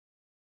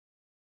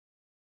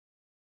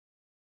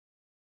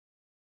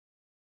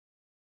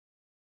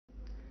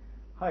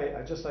Hi,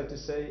 I'd just like to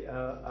say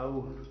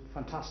how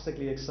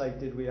fantastically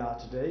excited we are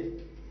today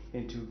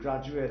to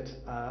graduate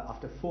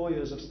after 4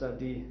 years of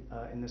study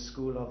in the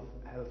School of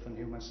Health and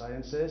Human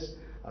Sciences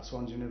at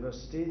Swansea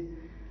University.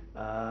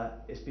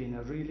 It's been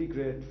a really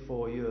great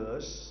 4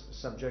 years.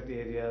 Subject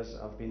areas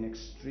have been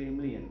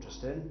extremely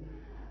interesting.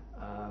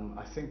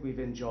 I think we've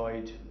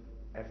enjoyed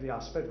every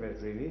aspect of it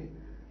really,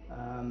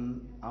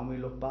 and we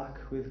look back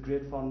with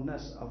great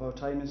fondness of our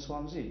time in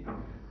Swansea.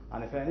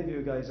 And if any of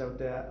you guys out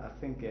there are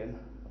thinking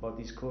about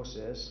these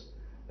courses,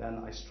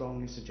 then I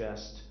strongly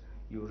suggest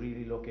you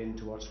really look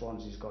into what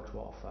Swansea's got to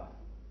offer.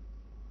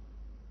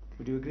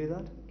 Would you agree with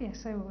that?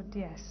 Yes, I would,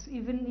 yes.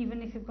 Even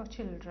if you've got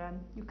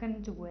children, you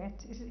can do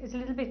it. It's a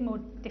little bit more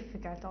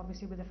difficult,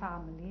 obviously, with a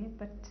family,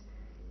 but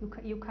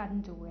you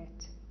can do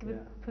it. Give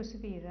it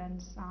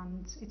perseverance,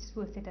 and it's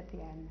worth it at the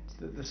end.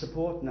 The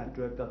support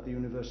network that the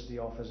university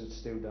offers its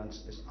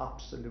students is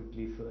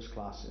absolutely first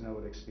class in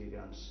our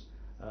experience.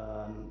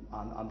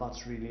 And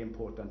that's really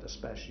important,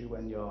 especially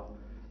when you're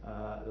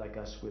like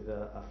us with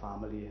a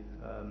family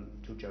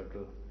to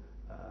juggle,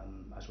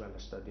 as well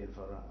as studying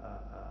for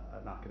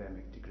an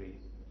academic degree.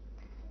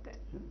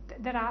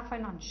 There are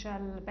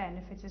financial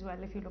benefits as well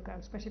if you look out,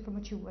 especially for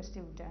mature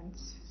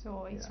students.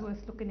 So it's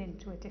worth looking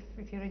into it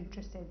if you're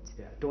interested.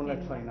 Yeah, don't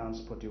let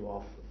finance put you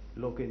off.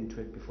 Look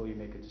into it before you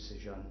make a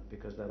decision,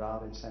 because there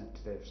are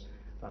incentives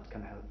that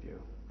can help you.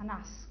 And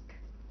ask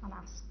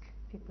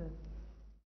people.